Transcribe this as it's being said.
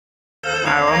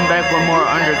Alright, I'm back with more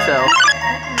Undertale.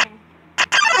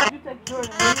 You take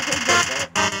Jordan. You take that.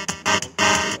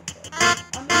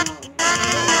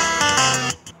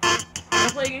 I'm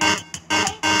playing.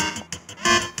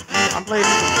 I'm playing.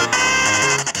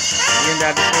 You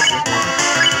got the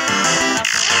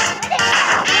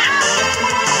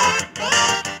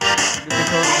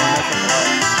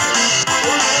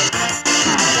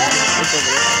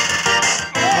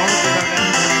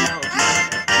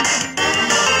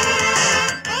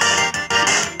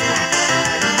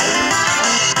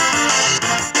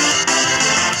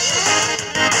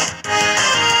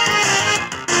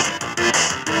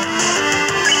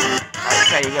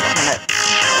okay, you gotta connect.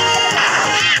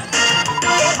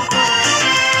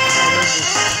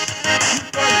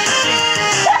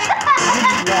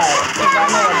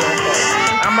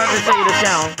 I'm about to tell you the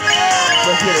sound.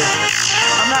 Let's get it.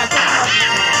 I'm not talking about this.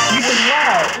 You was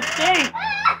loud. Escape.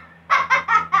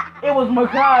 It was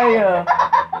Micaiah.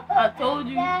 I told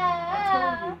you.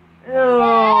 Ew.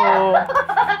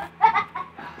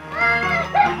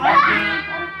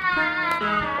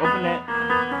 Open it.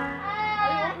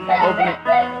 Open it.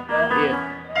 Yeah.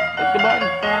 Click the button.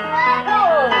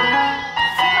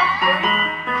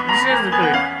 This is the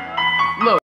clear.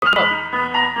 Look. Look.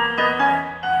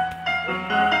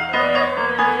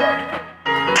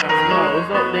 No, it's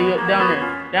up. They up down there.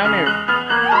 Down there.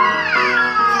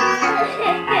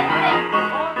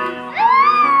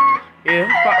 Yeah.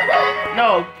 No,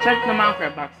 check the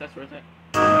Minecraft box. That's where it's at.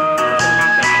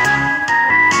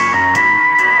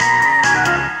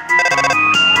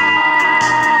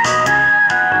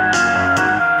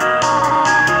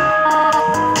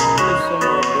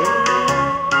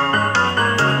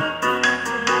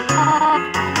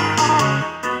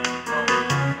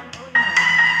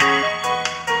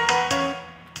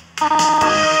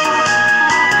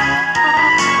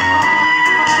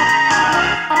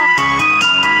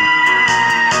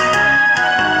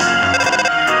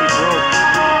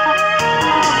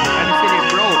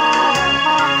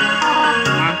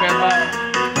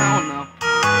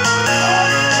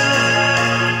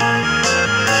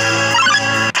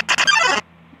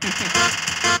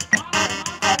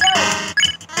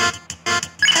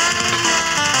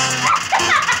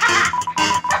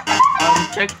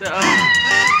 Check the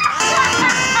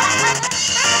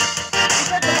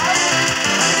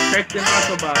check the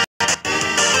narco box.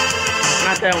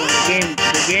 Not that one.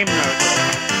 The game narco.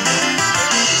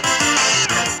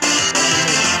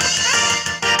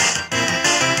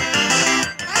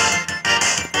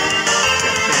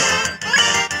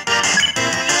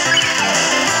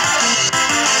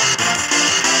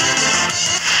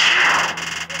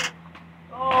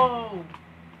 Oh,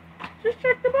 just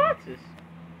check the boxes.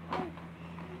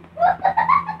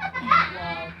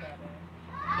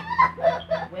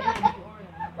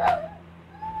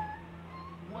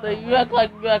 So you act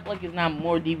like it's not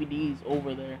more DVDs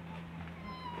over there.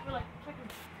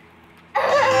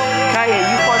 Kaya,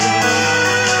 you fucking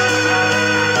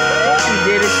she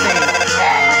did his thing.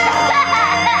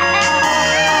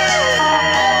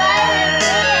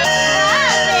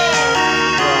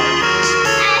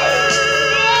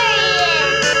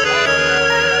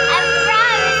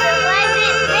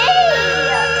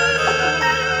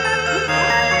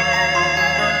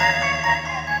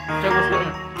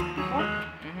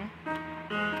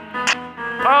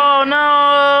 Oh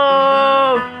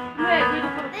no!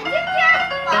 Did you just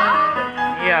fall?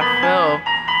 Yeah, I fell.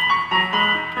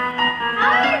 How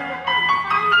are you gonna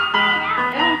find your way out?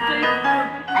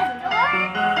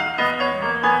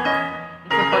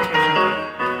 A door?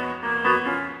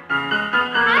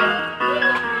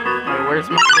 Wait, where's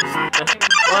my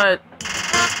what?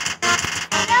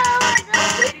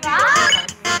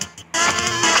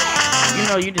 You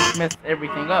know you just messed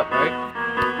everything up, right?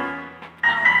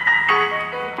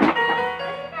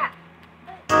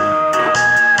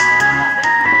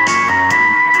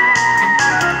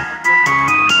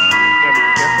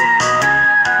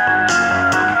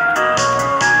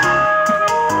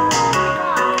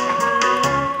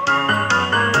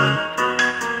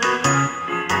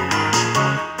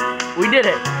 We did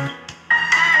it!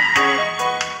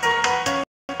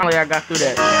 Finally, I got through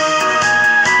that.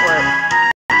 What?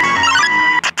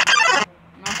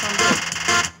 Not something good.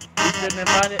 You shouldn't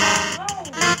have bought it.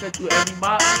 Did you cut through every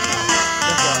box?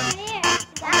 That's why.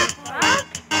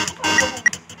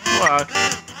 What?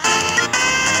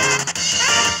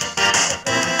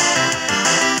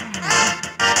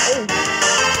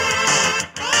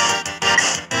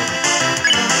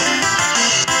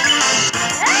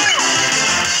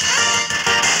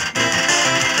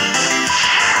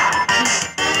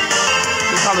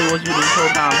 Probably was you this whole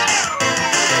time.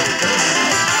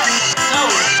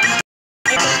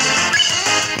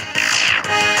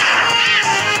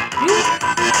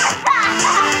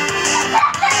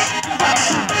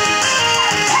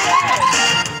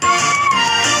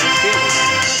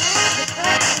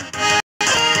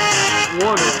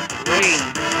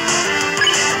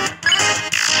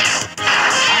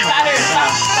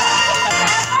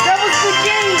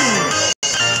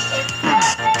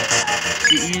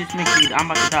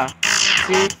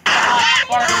 shit.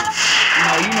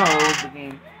 No, you know it was the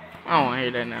game. I don't want to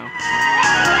hear that now.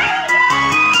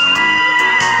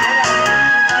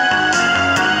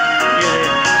 Yeah,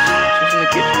 she's in the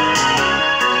kitchen.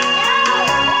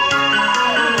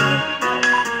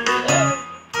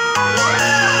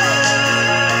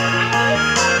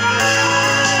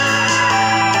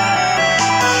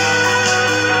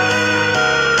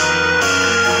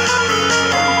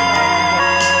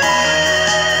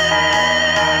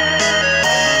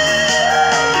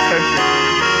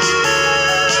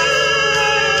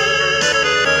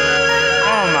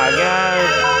 Oh my god.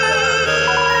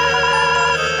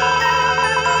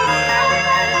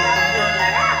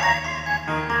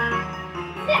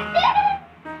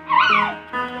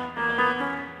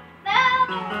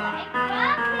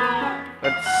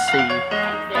 Let's see.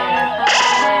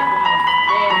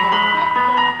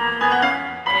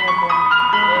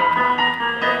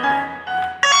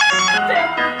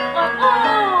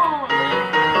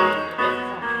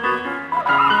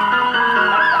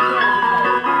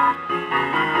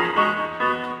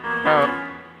 Oh,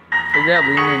 is that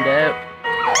leaning dab?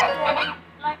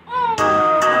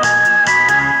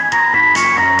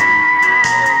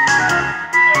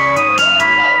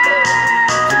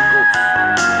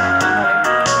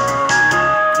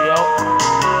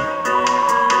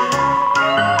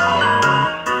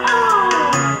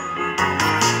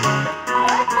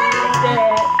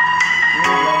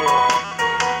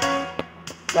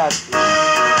 That's it.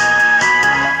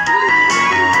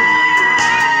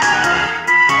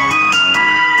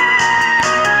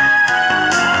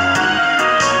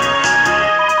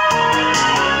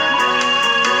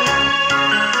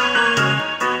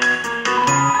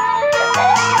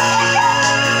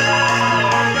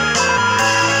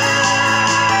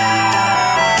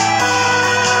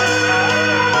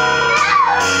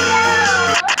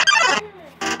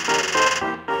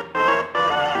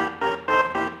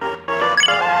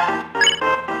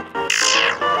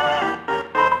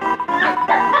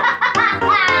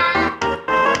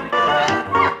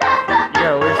 Yo,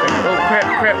 wait a second. Oh,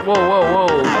 crap. Whoa. Whoa.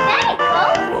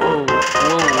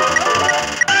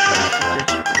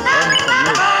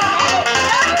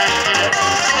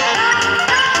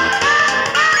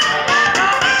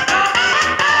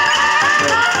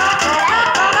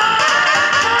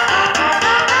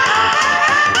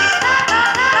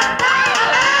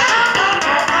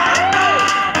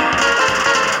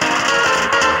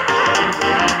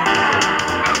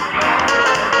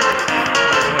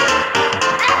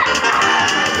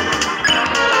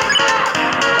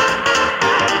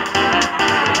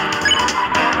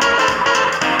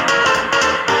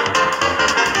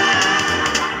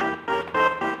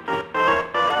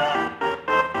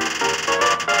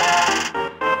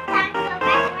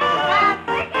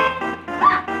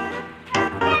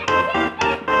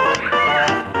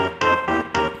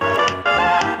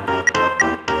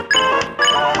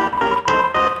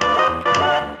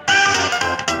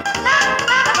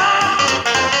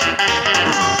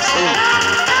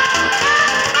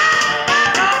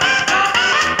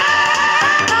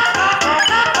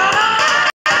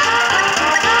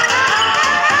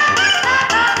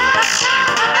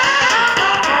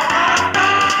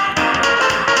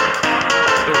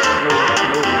 Just run from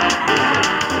this.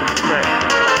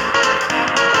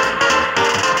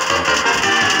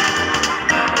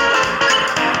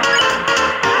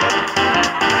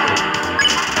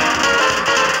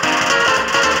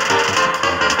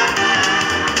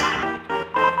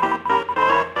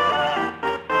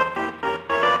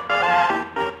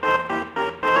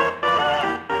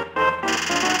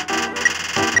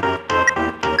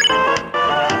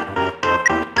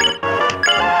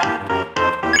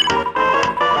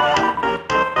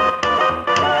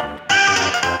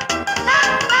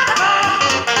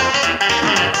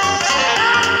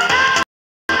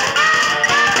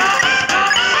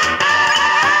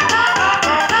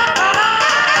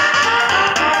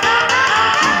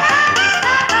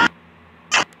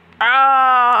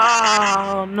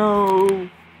 Oh no.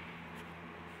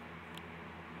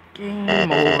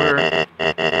 Game over.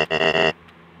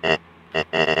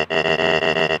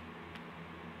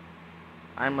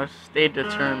 I must stay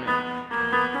determined.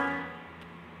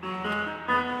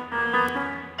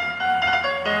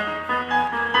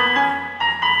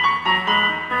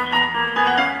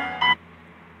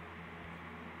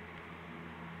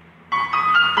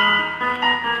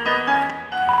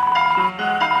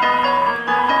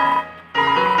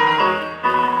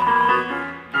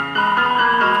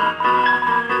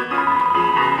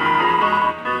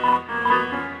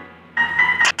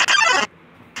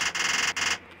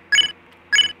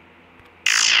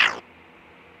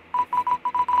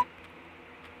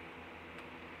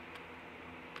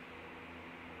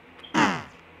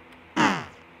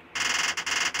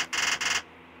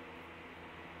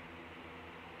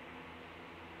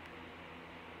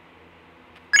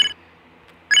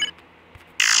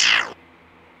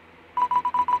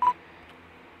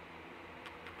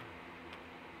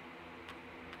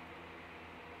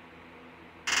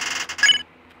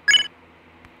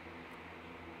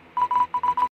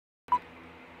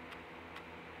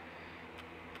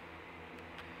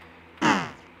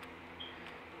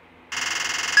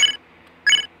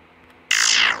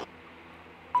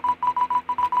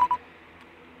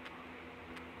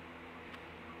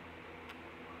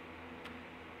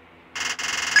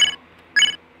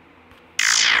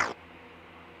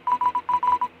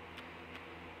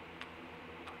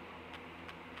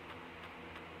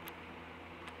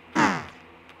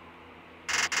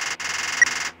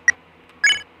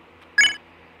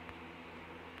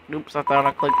 Oops, I thought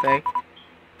I clicked A.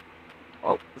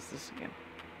 Oh, what's this again?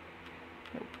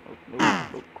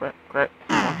 Nope, crap.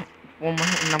 One more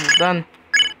hit and I'm done.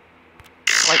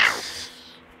 Like,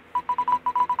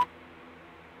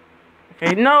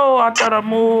 okay, no, I thought I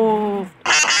moved.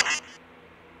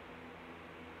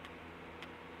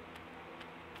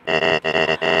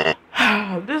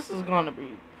 This is gonna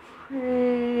be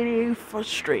pretty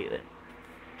frustrating.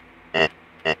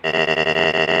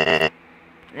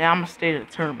 Yeah, I'm gonna stay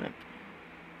determined.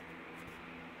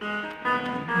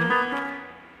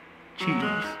 Cheese.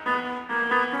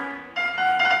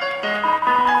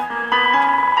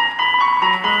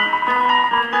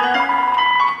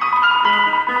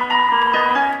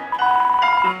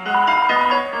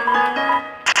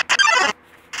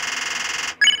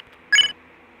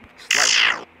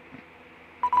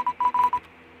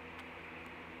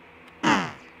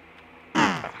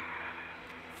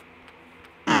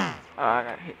 I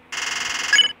got hit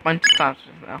a bunch of times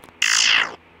just now.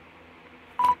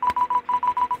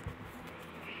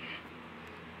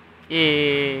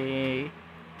 Yay.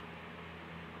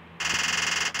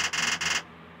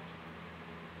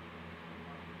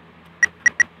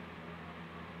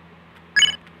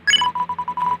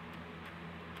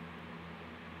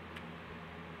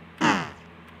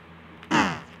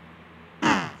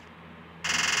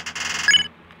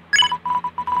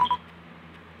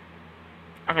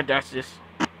 I can dash this.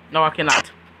 No, I cannot.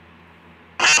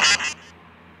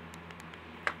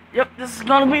 Yep, this is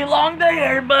gonna be a long day,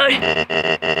 everybody.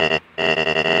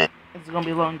 It's gonna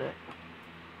be a long day.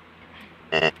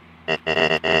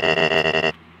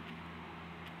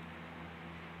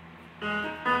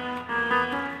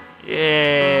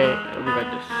 Yeah, we got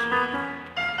this.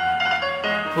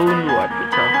 Who knew I'd be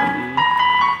talking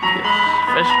to this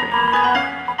frustrating?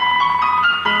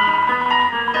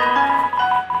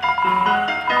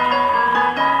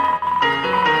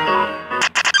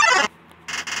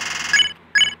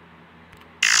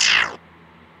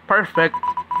 Perfect.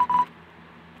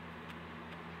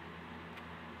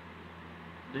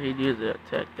 Did he do the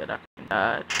attack that I can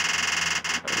dodge?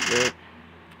 That was good.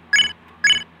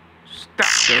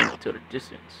 Stop going to the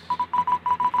distance.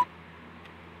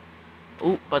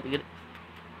 Oh, about to get it.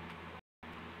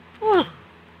 Whew.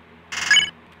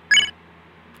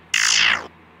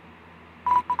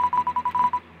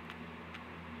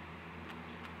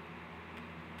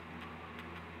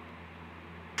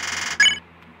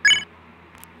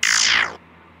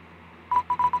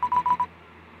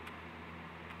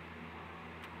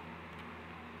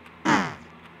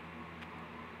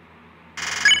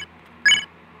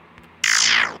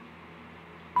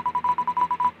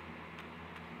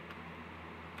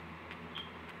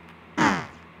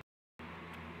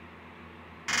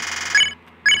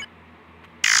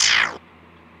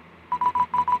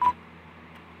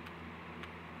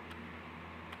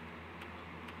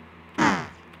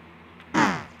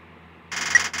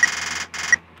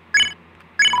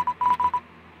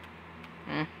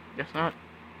 Guess not.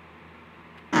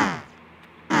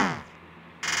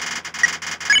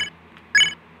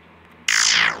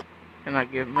 Can I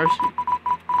give mercy?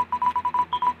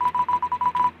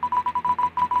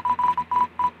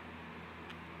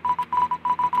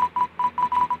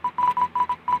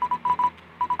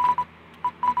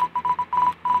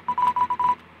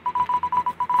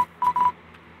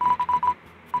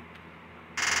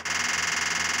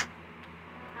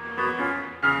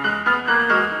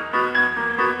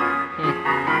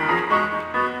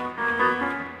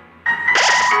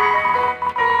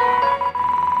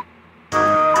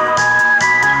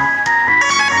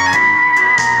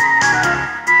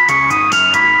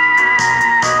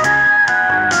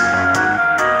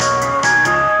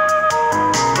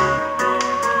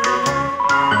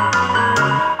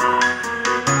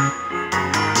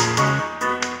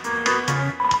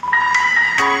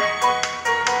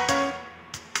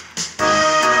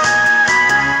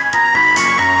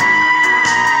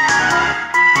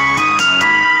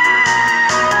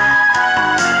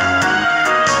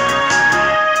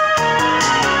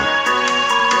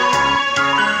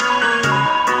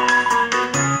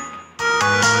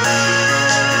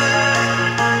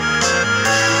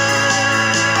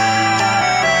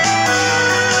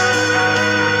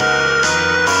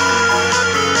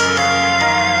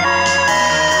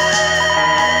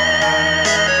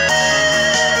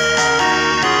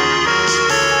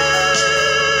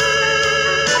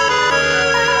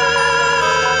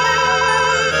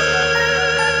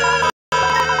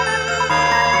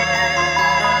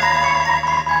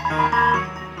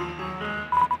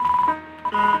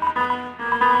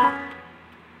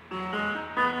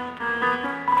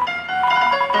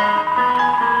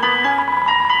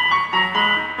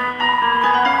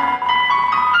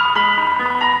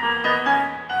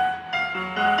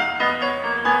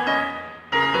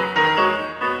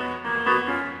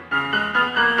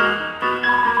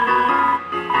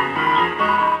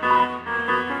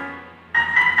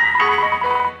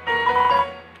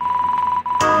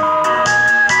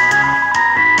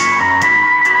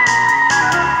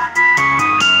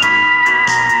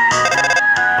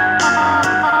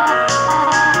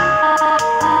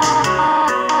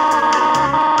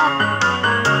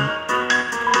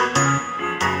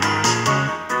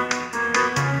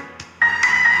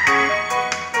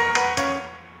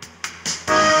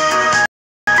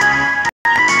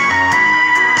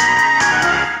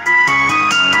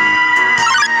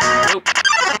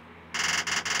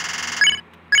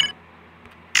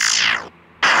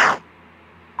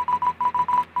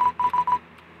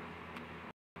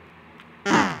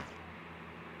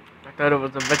 I thought it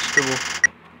was a vegetable.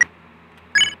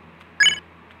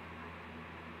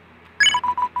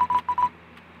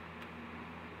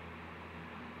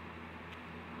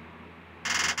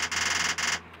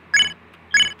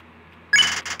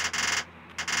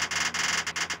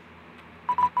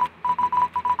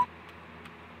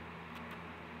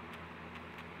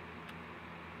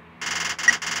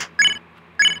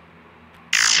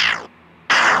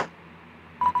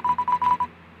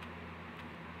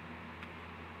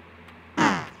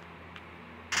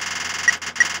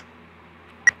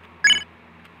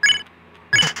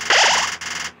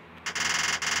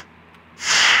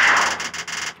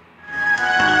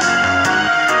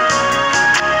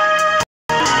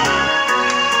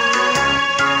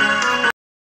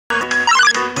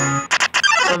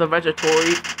 The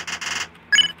vegetable.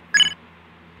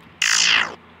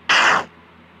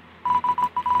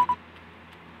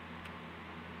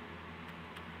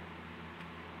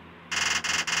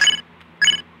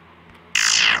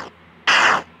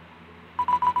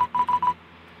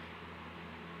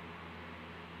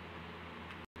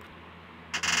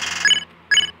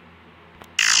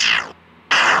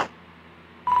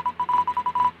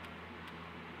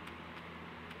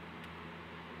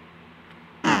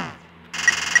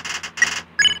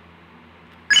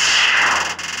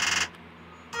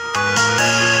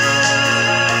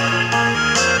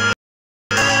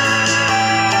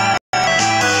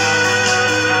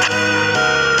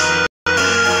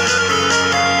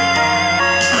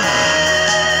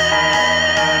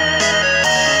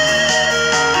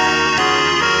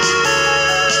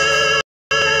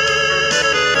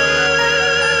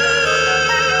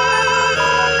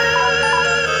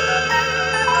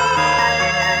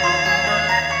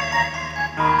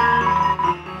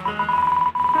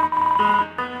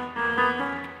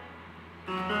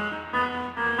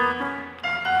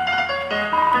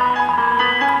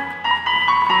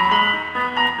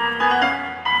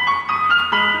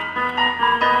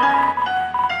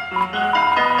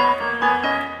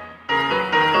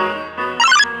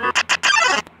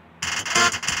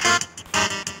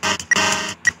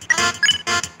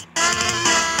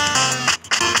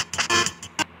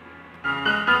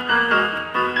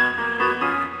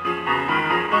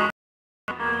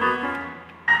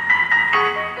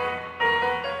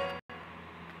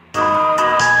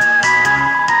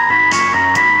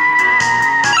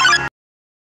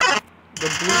 The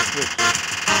blue switch.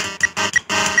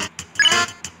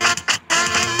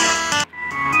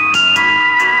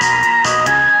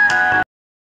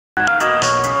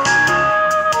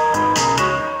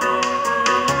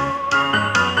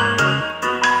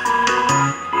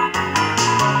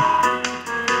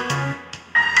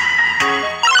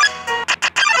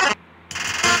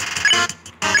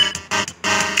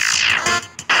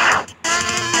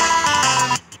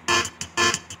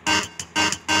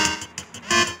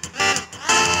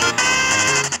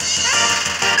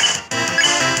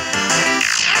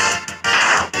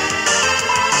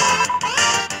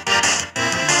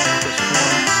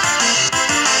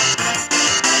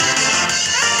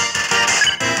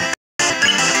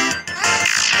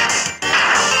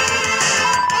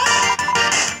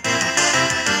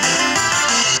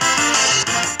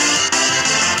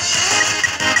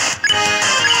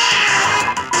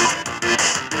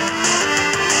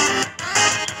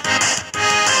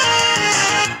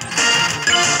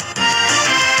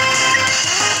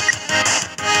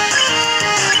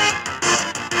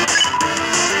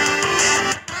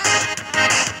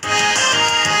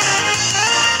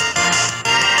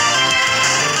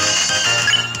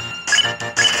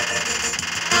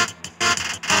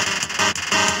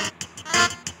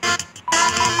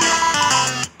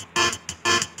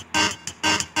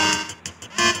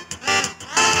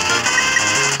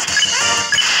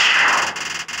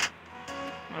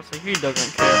 So he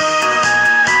doesn't care.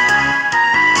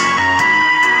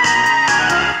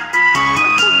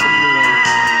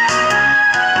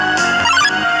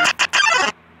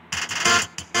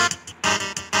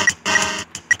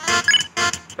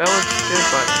 That was good,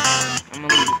 buddy. I'm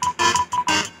gonna leave.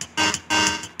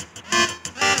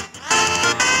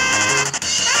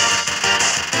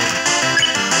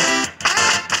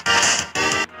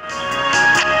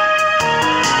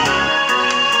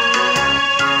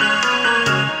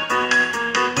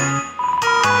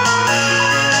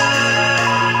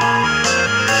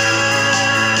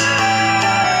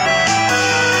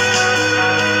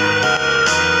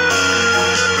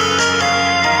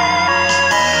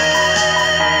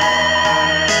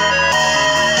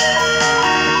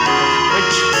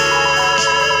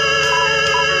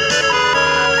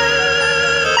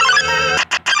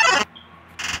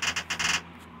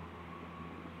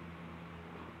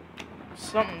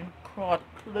 Something crawled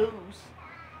close.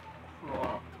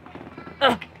 Crawl.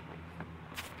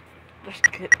 Let's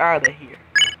get out of here.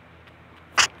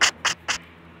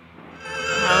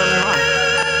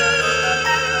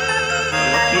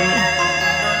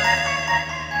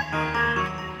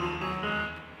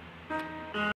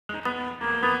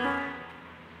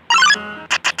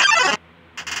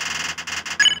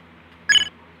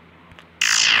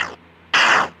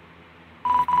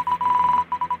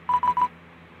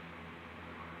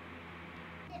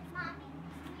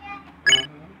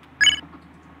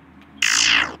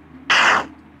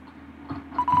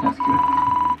 That's good.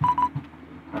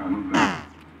 Alright, move back.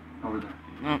 Over there.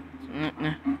 No.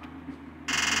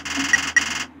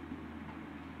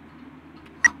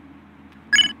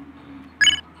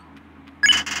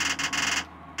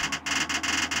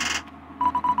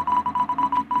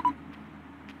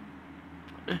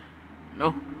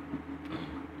 No.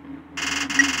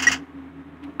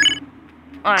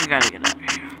 I gotta get out of here.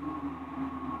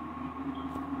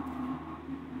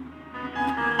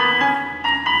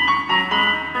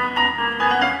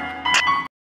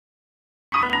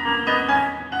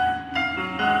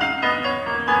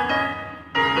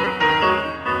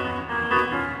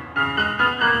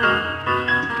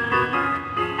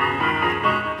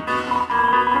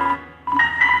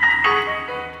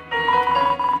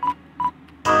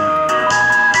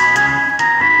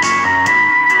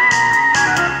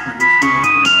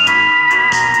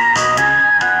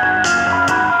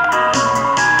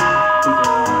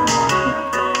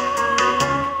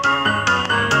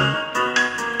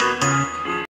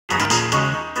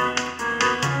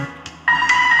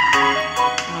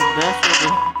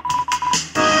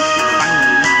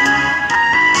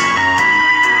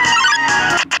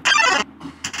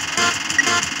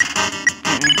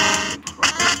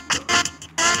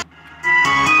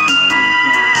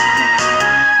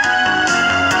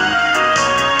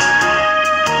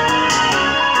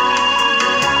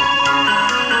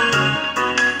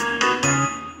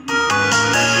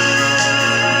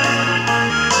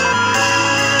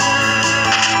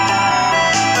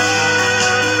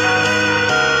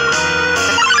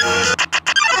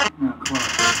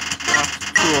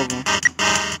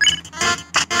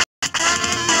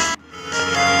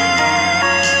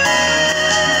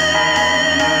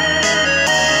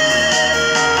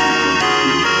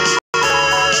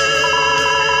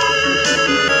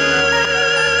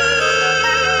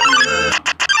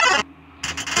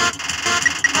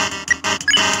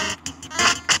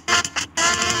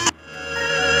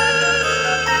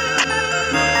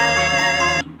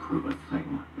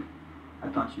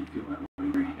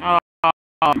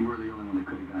 You were the only one that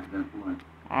could have got that blood.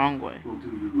 Wrong way. We'll do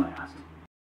you last.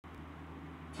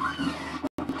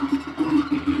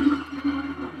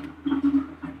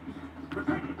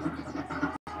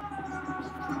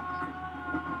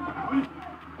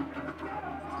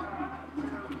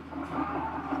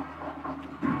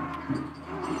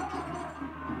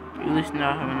 At least now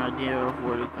I have an idea of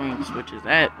where the green switch is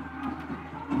at.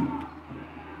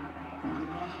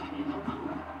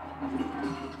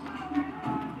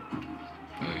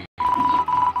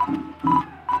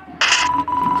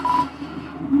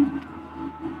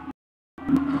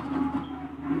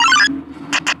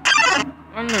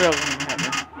 I knew that was gonna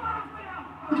happen.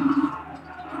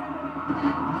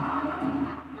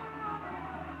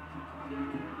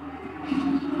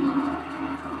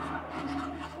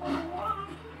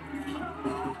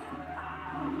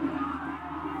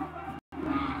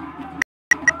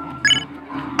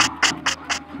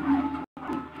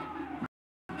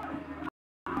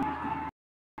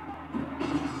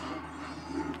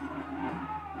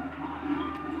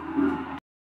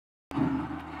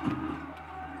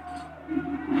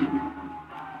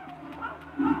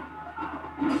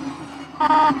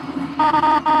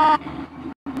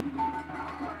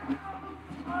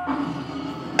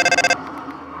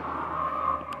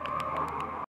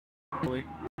 Boy.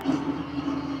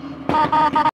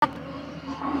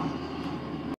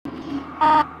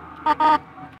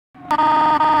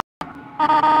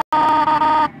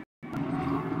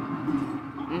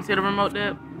 You see the remote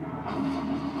there?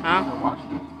 Huh?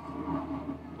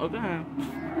 Okay.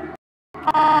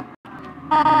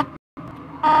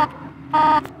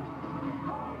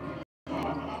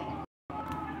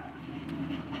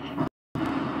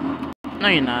 No,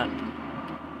 you're not.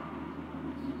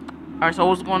 Alright, so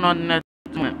what's going on in that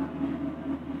moment?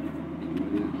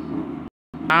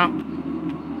 Huh?